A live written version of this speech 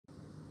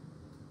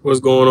What's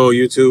going on,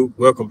 YouTube?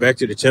 Welcome back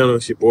to the channel.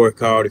 It's your boy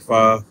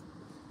Carl5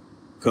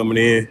 coming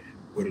in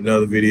with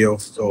another video.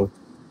 So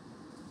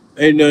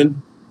ain't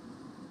nothing,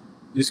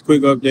 just a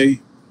quick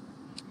update.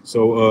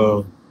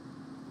 So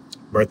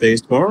birthday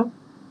is tomorrow.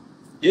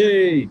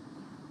 Yay!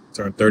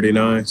 Turned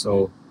 39.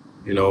 So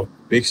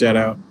big shout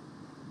out.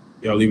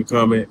 Y'all leave a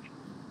comment,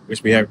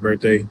 wish me happy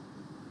birthday.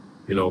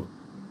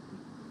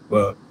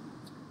 But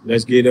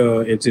let's get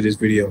into this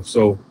video.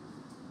 So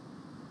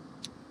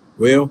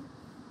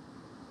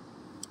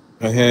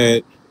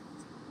I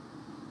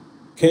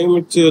came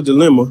into a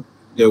dilemma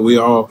that we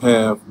all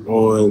have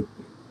on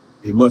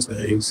the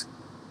Mustangs.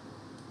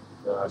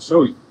 I'll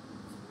show you.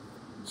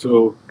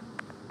 So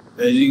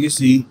as you can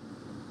see,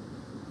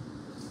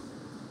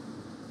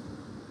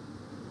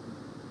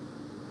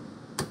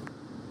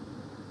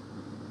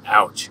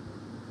 ouch.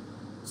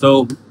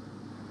 So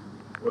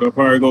what I'm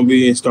probably gonna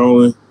be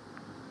installing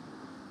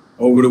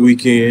over the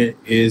weekend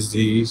is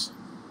these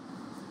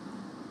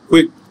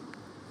quick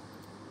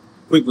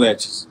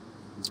latches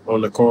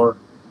on the car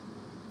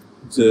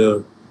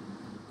to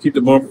keep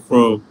the bumper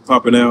from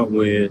popping out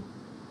when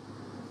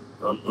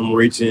I'm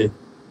reaching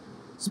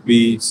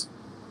speeds.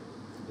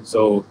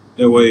 So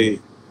that way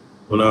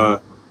when I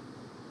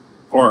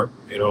park,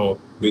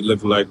 be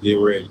looking like they're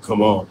ready to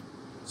come off.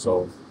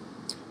 So,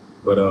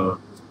 but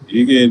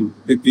you can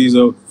pick these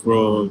up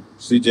from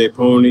CJ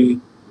Pony.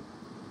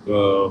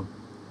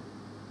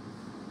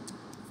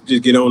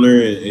 Just get on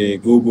there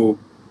and Google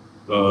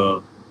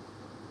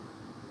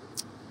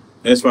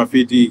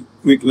S550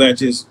 quick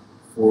latches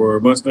for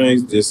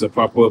Mustangs. This will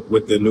pop up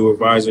with the newer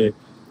version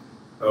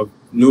of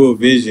newer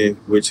vision,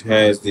 which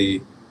has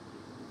the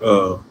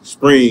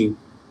spring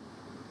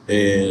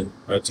and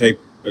a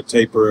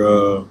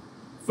taper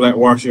flat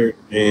washer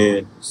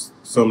and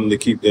something to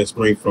keep that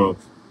spring from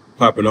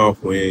popping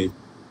off when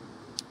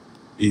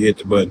you hit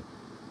the button.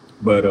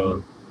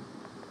 But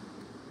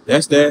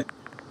that's that.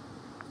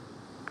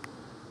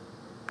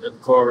 Got the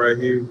car right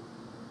here,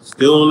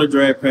 still on the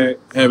drag pack.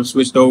 Haven't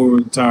switched over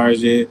the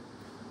tires yet,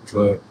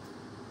 but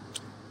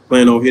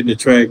plan on hitting the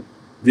track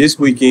this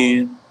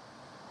weekend.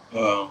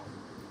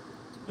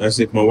 That's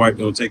if my wife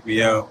don't take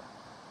me out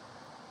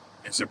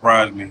and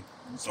surprise me.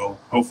 So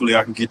hopefully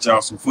I can get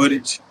y'all some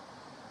footage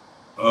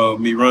of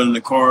me running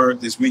the car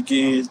this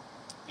weekend.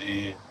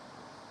 And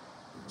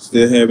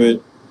still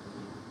haven't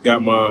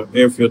got my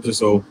air filter,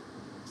 so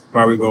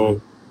probably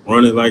gonna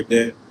run it like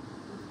that.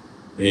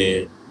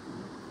 And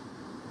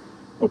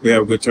hope you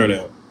have a good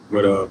turnout.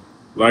 But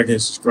like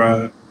and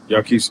subscribe.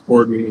 Y'all keep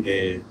supporting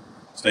me and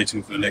stay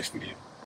tuned for the next video.